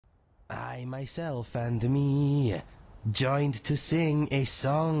I, myself, and me joined to sing a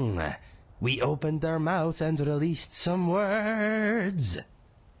song. We opened our mouth and released some words.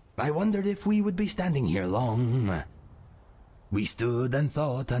 I wondered if we would be standing here long. We stood and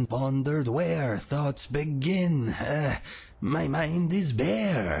thought and pondered where thoughts begin. My mind is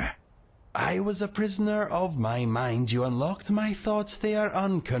bare. I was a prisoner of my mind. You unlocked my thoughts, they are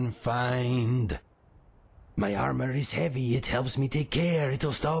unconfined. My armor is heavy, it helps me take care.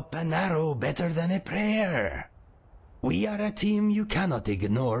 It'll stop an arrow better than a prayer. We are a team you cannot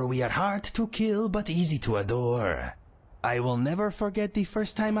ignore. We are hard to kill but easy to adore. I will never forget the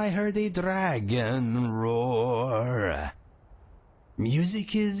first time I heard a dragon roar.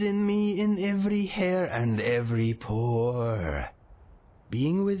 Music is in me, in every hair and every pore.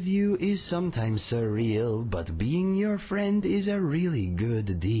 Being with you is sometimes surreal, but being your friend is a really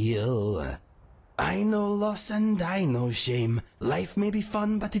good deal. I know loss and I know shame. Life may be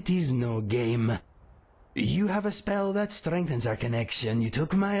fun, but it is no game. You have a spell that strengthens our connection. You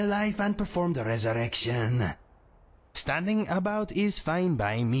took my life and performed a resurrection. Standing about is fine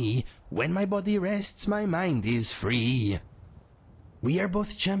by me. When my body rests, my mind is free. We are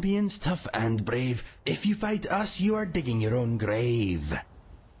both champions, tough and brave. If you fight us, you are digging your own grave.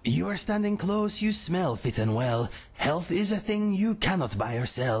 You are standing close, you smell fit and well. Health is a thing you cannot buy or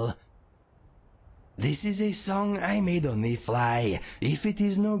sell. This is a song I made on the fly. If it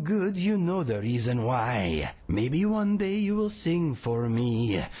is no good, you know the reason why. Maybe one day you will sing for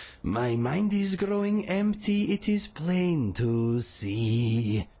me. My mind is growing empty, it is plain to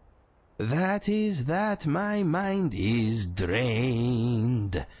see. That is that my mind is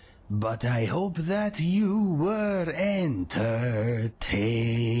drained. But I hope that you were entertained.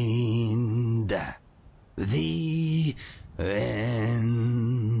 The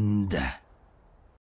end.